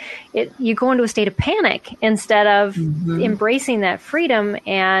 And you go into a state of panic instead of embracing that freedom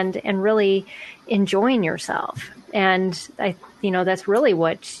and really enjoying yourself. And that's really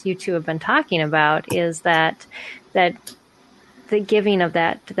what you two have been talking about, is that the giving of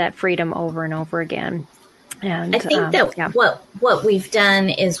that freedom over and over again. And I think that what we've done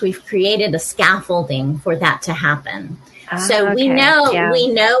is we've created a scaffolding for that to happen. So we know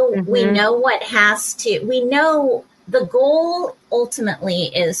what has to, we know the goal ultimately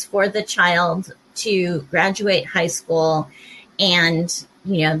is for the child to graduate high school, and,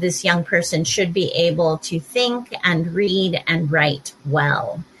 you know, this young person should be able to think and read and write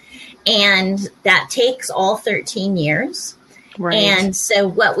well. And that takes all 13 years. Right. And so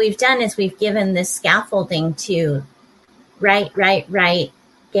what we've done is we've given this scaffolding to write,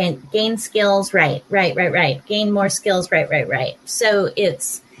 gain skills, write, gain more skills, write. So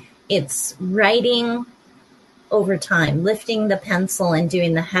it's writing over time, lifting the pencil and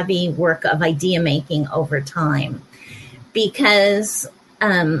doing the heavy work of idea making over time. Because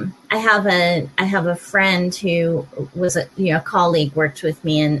I have a friend who was a colleague, worked with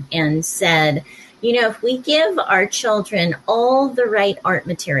me and said, you know, if we give our children all the right art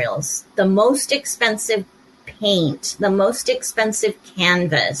materials, the most expensive paint, the most expensive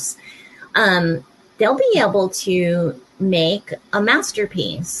canvas, they'll be able to make a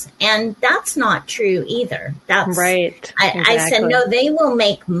masterpiece. And that's not true either. That's right. Exactly. I said, no, they will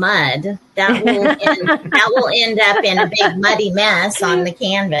make mud. That will end up in a big muddy mess on the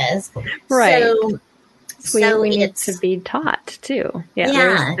canvas. Right. So we need to be taught too.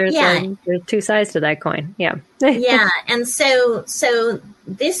 There's two sides to that coin. Yeah. And so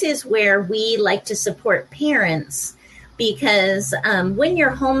this is where we like to support parents, because when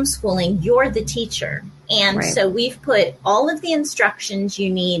you're homeschooling, you're the teacher. And so we've put all of the instructions you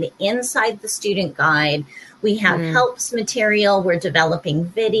need inside the student guide. We have helps material. We're developing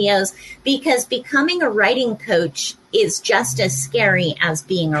videos, because becoming a writing coach is just as scary as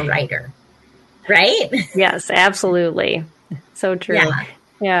being a writer. Right? Yes, absolutely. So true.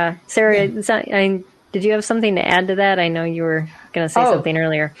 Yeah. Sarah, did you have something to add to that? I know you were going to say something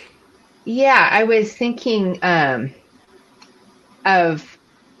earlier. Yeah, I was thinking of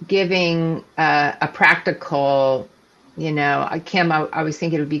giving a practical, you know, Kim, I was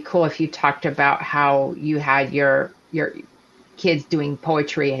thinking it would be cool if you talked about how you had your kids doing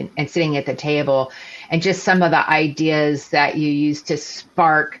poetry and sitting at the table, and just some of the ideas that you used to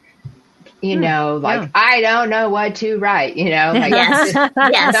spark, you know, like, I don't know what to write, you know, like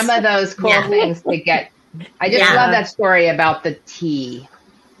some of those cool things to get. I just love that story about the tea.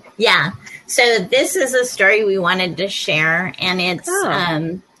 Yeah. So this is a story we wanted to share, and it's,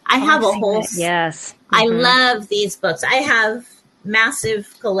 I have a whole, yes. I love these books. I have a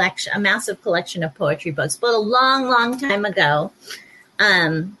massive collection of poetry books, but a long, long time ago,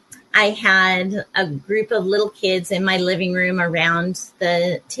 I had a group of little kids in my living room around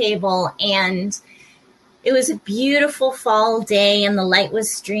the table, and it was a beautiful fall day, and the light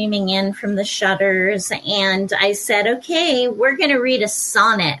was streaming in from the shutters. And I said, okay, we're going to read a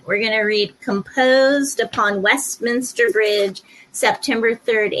sonnet. We're going to read Composed Upon Westminster Bridge, September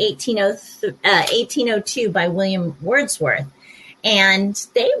 3rd, 1802 by William Wordsworth. And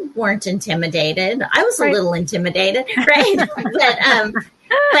they weren't intimidated. I was a little intimidated, right?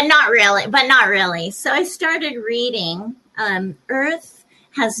 But not really. So I started reading, Earth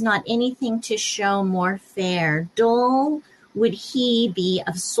has not anything to show more fair. Dull would he be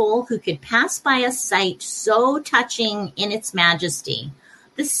of soul who could pass by a sight so touching in its majesty.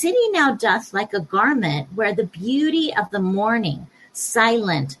 The city now doth like a garment wear the beauty of the morning,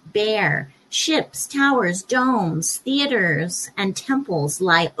 silent, bare. Ships, towers, domes, theaters, and temples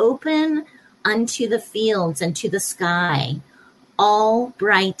lie open unto the fields and to the sky, all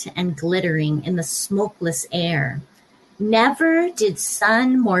bright and glittering in the smokeless air. Never did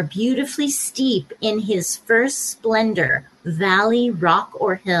sun more beautifully steep in his first splendor, valley, rock,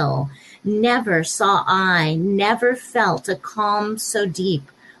 or hill. Never saw I, never felt a calm so deep.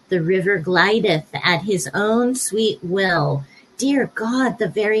 The river glideth at his own sweet will. Dear God, the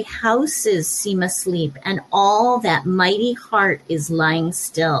very houses seem asleep, and all that mighty heart is lying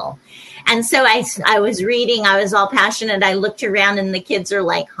still. And so I was reading, I was all passionate. I looked around and the kids are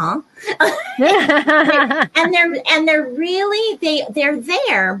like, huh? and they're really, they're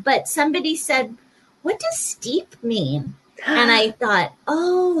there. But somebody said, what does steep mean? And I thought,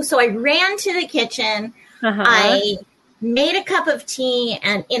 so I ran to the kitchen. I made a cup of tea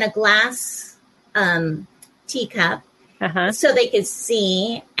and in a glass teacup so they could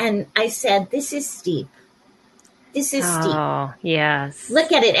see. And I said, this is steep. This is steep. Oh, yes.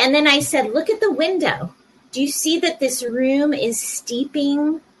 Look at it. And then I said, look at the window. Do you see that this room is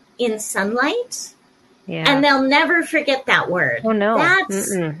steeping in sunlight? Yeah. And they'll never forget that word. Oh, no.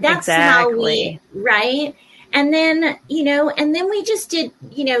 That's exactly. how we, right? And then, and then we just did,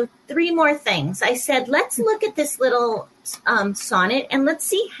 3 more things. I said, let's look at this little sonnet and let's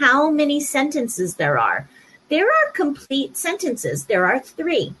see how many sentences there are. There are complete sentences. There are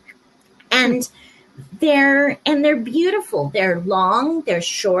 3. And they're beautiful. They're long, they're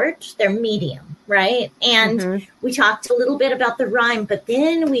short, they're medium, right? And we talked a little bit about the rhyme, but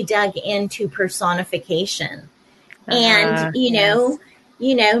then we dug into personification. And,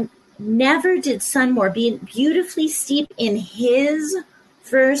 never did sun more be beautifully steep in his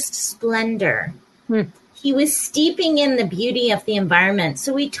first splendor. He was steeping in the beauty of the environment.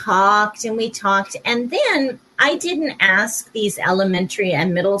 So we talked. And then I didn't ask these elementary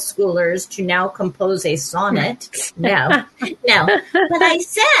and middle schoolers to now compose a sonnet. No. But I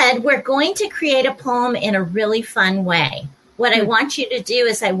said, we're going to create a poem in a really fun way. What I want you to do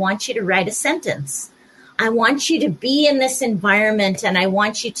is I want you to write a sentence. I want you to be in this environment and I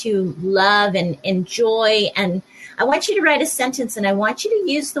want you to love and enjoy, and I want you to write a sentence and I want you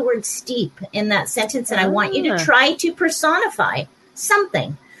to use the word steep in that sentence, and I want you to try to personify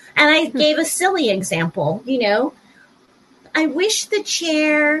something. And I gave a silly example, I wish the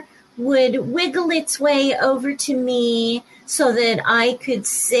chair would wiggle its way over to me so that I could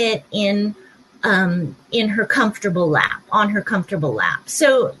sit in her comfortable lap, on her comfortable lap.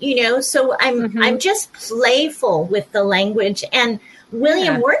 So, so I'm just playful with the language. And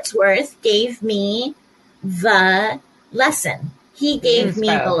William Wordsworth gave me the lesson. He gave me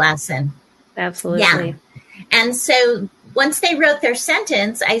the lesson. Absolutely. Yeah. And so once they wrote their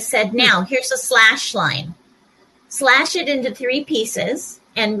sentence, I said, now here's a slash line. Slash it into 3 pieces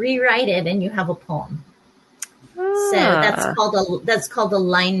and rewrite it, and you have a poem. So that's called a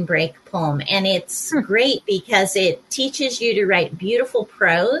line break poem. And it's great because it teaches you to write beautiful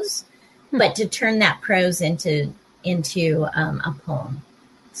prose, but to turn that prose into a poem.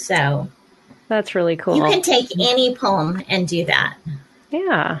 So that's really cool. You can take any poem and do that.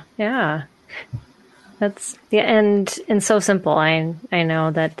 Yeah. That's and so simple. I know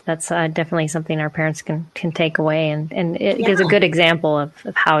that's definitely something our parents can take away, and it gives a good example of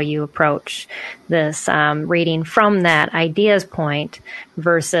how you approach this reading from that ideas point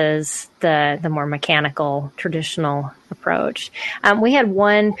versus the more mechanical traditional approach. We had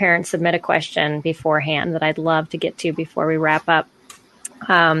one parent submit a question beforehand that I'd love to get to before we wrap up.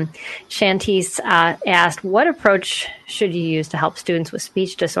 Shantice asked, what approach should you use to help students with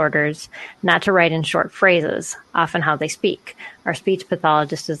speech disorders not to write in short phrases, often how they speak? Our speech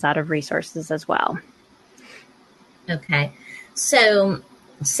pathologist is out of resources as well. Okay. So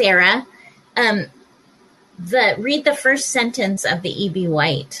Sarah, read the first sentence of the E.B.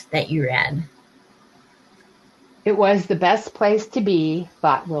 White that you read. It was the best place to be,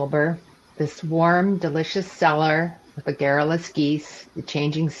 thought Wilbur. This warm, delicious cellar with the garrulous geese, the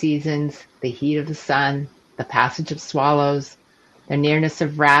changing seasons, the heat of the sun, the passage of swallows, the nearness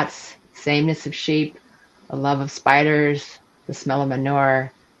of rats, sameness of sheep, the love of spiders, the smell of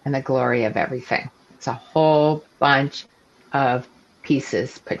manure, and the glory of everything. It's a whole bunch of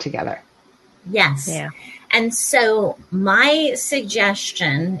pieces put together. Yes. Yeah. And so my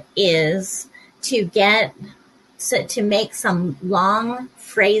suggestion is to make some long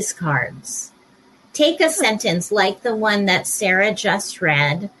phrase cards. Take a sentence like the one that Sarah just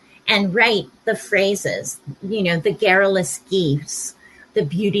read and write the phrases, the garrulous geese, the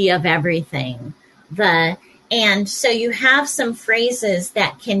beauty of everything, and so you have some phrases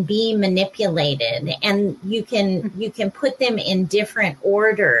that can be manipulated, and you can put them in different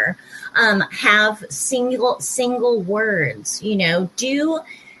order. Have single words.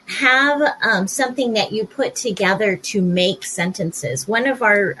 Have something that you put together to make sentences. One of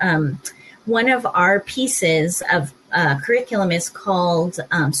our pieces of curriculum is called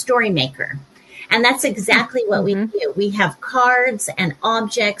Storymaker. And that's exactly what we do. We have cards and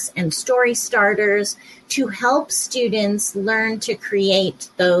objects and story starters to help students learn to create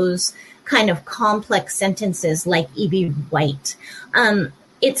those kind of complex sentences like E.B. White.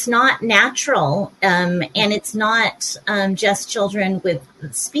 It's not natural, and it's not just children with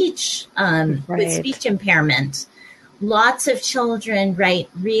speech impairment. Lots of children write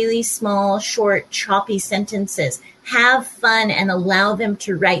really small, short, choppy sentences. Have fun and allow them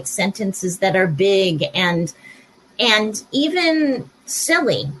to write sentences that are big and even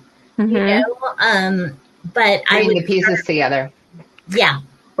silly, but bring the pieces together. Yeah.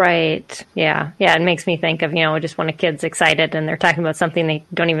 Right. Yeah. Yeah. It makes me think of, just when a kid's excited and they're talking about something, they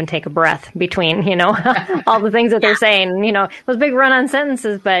don't even take a breath between, all the things that they're saying, those big run-on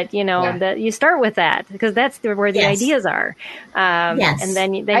sentences, but, that you start with that because that's where the ideas are. And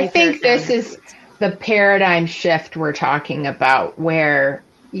then I think this is the paradigm shift we're talking about, where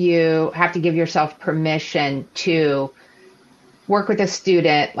you have to give yourself permission to work with a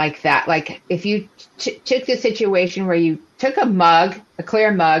student like that. Like if you took the situation where you took a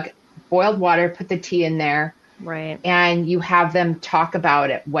clear mug, boiled water, put the tea in there, right, and you have them talk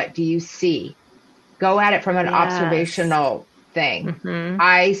about it. What do you see? Go at it from an observational thing.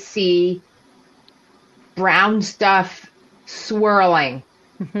 I see brown stuff swirling.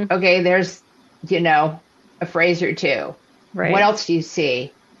 Okay, there's, a phrase or two. Right. What else do you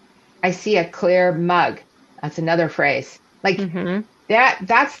see? I see a clear mug. That's another phrase. Like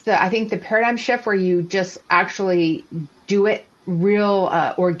that's I think the paradigm shift where you just actually do it real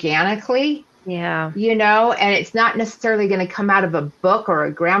organically. Yeah. And it's not necessarily going to come out of a book or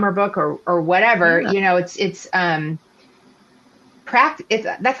a grammar book or whatever. It's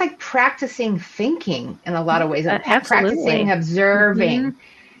that's like practicing thinking in a lot of ways. Practicing observing.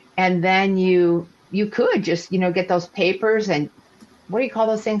 And then you could just, get those papers and what do you call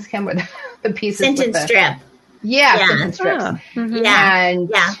those things, Kim, with the pieces? Sentence strip. Sentence strips.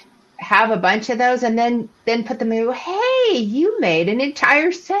 And have a bunch of those and then put them in. Hey, you made an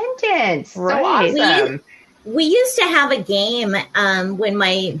entire sentence. Right. So awesome. We used to have a game when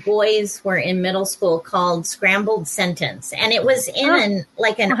my boys were in middle school called Scrambled Sentence. And it was in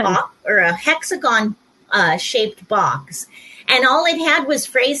a hexagon shaped box. And all it had was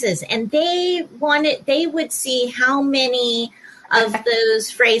phrases. And they would see how many of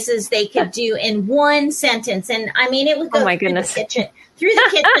those phrases they could do in one sentence. And I mean, it would go through the kitchen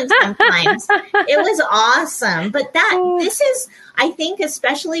sometimes. It was awesome. But this is, I think,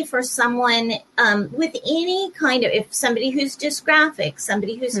 especially for someone with any kind of, if somebody who's dysgraphic,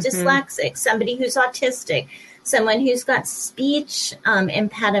 somebody who's dyslexic, somebody who's autistic, someone who's got speech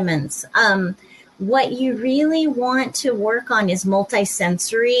impediments, what you really want to work on is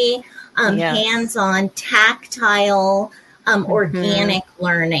multisensory, hands-on, tactile, organic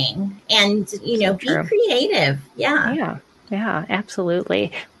learning, and be creative. Yeah,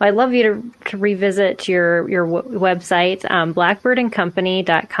 absolutely. Well, I'd love you to revisit your website.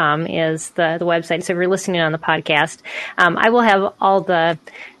 Blackbirdandcompany.com is the website. So if you're listening on the podcast, I will have all the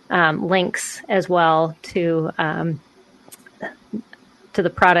links as well to the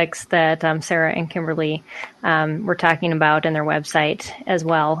products that Sarah and Kimberly were talking about in their website as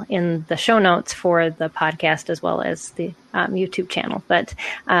well in the show notes for the podcast as well as the YouTube channel. But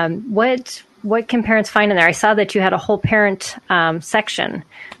what can parents find in there? I saw that you had a whole parent section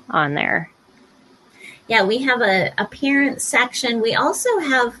on there. we have a parent section. We also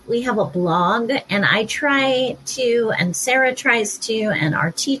have a blog, and I try to, and Sarah tries to, and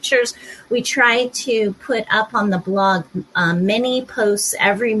our teachers, we try to put up on the blog many posts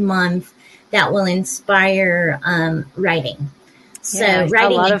every month that will inspire writing. So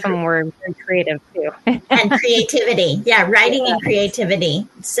writing, a lot of them were very creative too, and creativity. Yeah, writing and creativity.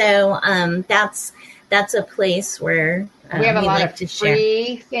 So that's a place where we have a lot like of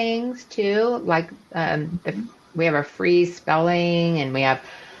free things too. Like we have a free spelling, and we have.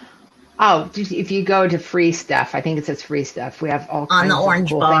 Oh, if you go to free stuff, I think it says free stuff. We have all kinds on the orange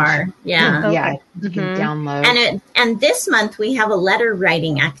cool bar. things. Yeah. Yeah. You can download. And this month we have a letter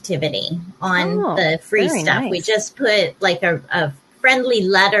writing activity on the free stuff. Nice. We just put like a friendly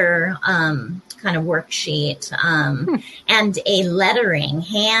letter kind of worksheet and a lettering.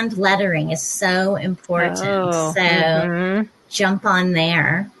 Hand lettering is so important. So jump on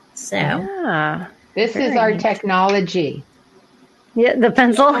there. So this is our technology. Yeah, the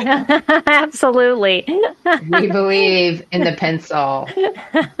pencil. Absolutely. We believe in the pencil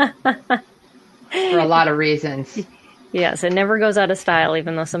for a lot of reasons. Yes, it never goes out of style,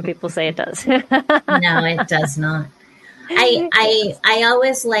 even though some people say it does. No, it does not. I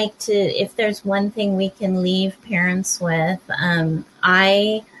always like to, if there's one thing we can leave parents with,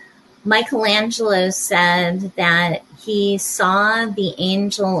 Michelangelo said that he saw the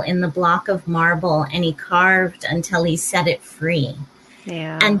angel in the block of marble and he carved until he set it free.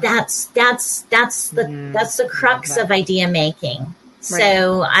 Yeah. And that's the crux of idea making.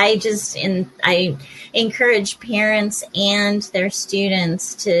 So I encourage parents and their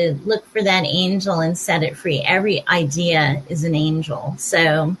students to look for that angel and set it free. Every idea is an angel.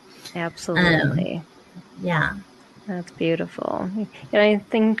 So absolutely. Yeah. That's beautiful. You got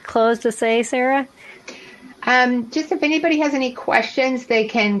anything close to say, Sarah? Just if anybody has any questions, they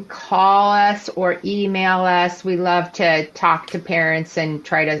can call us or email us. We love to talk to parents and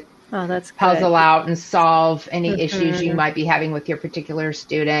try to puzzle out and solve any issues you might be having with your particular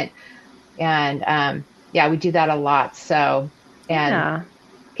student. And we do that a lot. So, and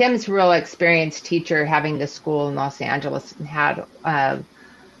Kim's a real experienced teacher, having the school in Los Angeles, and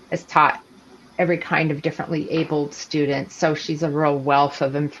has taught every kind of differently abled students. So she's a real wealth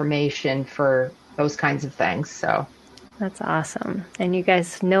of information for those kinds of things. So that's awesome. And you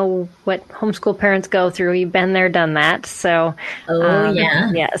guys know what homeschool parents go through. You've been there, done that. So,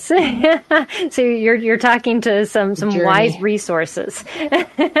 yes. So you're talking to some wise resources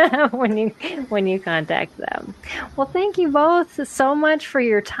when you contact them. Well, thank you both so much for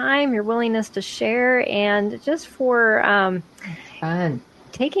your time, your willingness to share, and just for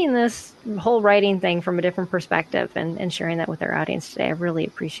taking this whole writing thing from a different perspective and sharing that with our audience today. I really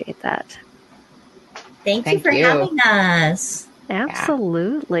appreciate that. Thank you for having us.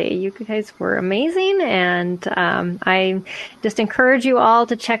 Absolutely. You guys were amazing. And I just encourage you all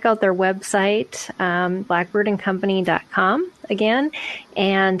to check out their website, blackbirdandcompany.com again.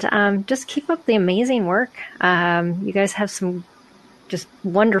 And just keep up the amazing work. You guys have some just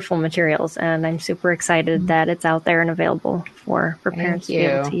wonderful materials, and I'm super excited that it's out there and available for parents to be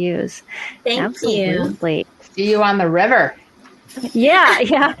able to use. Thank you. See you on the river.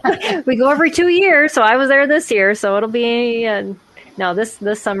 Yeah. We go every 2 years, so I was there this year, so it'll be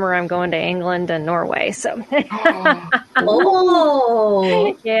this summer I'm going to England and Norway. So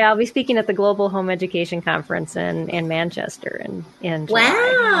I'll be speaking at the Global Home Education Conference in Manchester in July.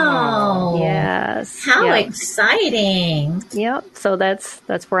 Wow. Yes. How exciting. Yep. So that's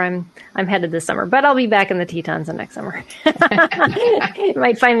where I'm headed this summer, but I'll be back in the Tetons the next summer. You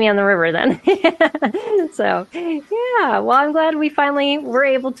might find me on the river then. So well, I'm glad we finally were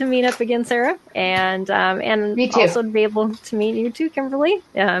able to meet up again, Sarah, and Me too. Also to be able to meet you too, Kimberly.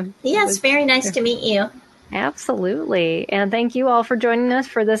 Yes, very nice to meet you. Absolutely. And thank you all for joining us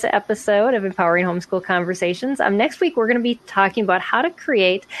for this episode of Empowering Homeschool Conversations. Next week, we're going to be talking about how to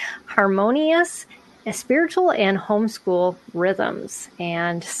create harmonious spiritual and homeschool rhythms.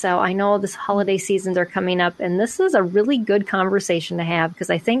 And so I know this holiday seasons are coming up, and this is a really good conversation to have because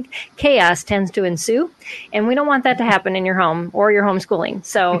I think chaos tends to ensue, and we don't want that to happen in your home or your homeschooling.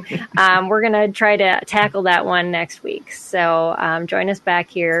 So we're going to try to tackle that one next week. So join us back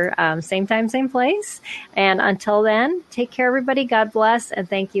here, same time, same place. And until then, take care, everybody. God bless. And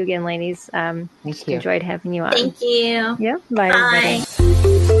thank you again, ladies. Thank you. Enjoyed having you on. Thank you. Yeah. Bye. Bye.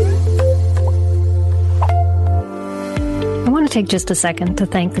 I want to take just a second to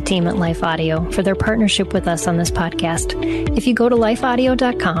thank the team at Life Audio for their partnership with us on this podcast. If you go to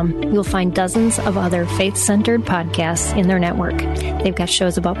lifeaudio.com, you'll find dozens of other faith-centered podcasts in their network. They've got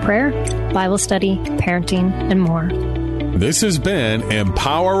shows about prayer, Bible study, parenting, and more. This has been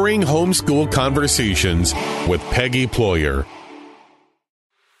Empowering Homeschool Conversations with Peggy Ployer.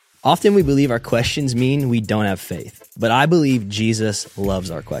 Often we believe our questions mean we don't have faith, but I believe Jesus loves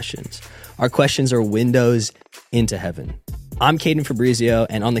our questions. Our questions are windows into heaven. I'm Caden Fabrizio,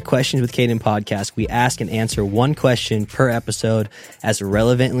 and on the Questions with Caden podcast, we ask and answer one question per episode as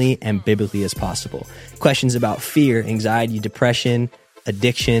relevantly and biblically as possible. Questions about fear, anxiety, depression,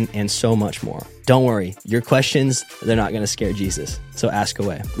 addiction, and so much more. Don't worry, your questions, they're not going to scare Jesus, so ask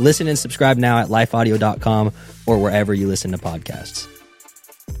away. Listen and subscribe now at lifeaudio.com or wherever you listen to podcasts.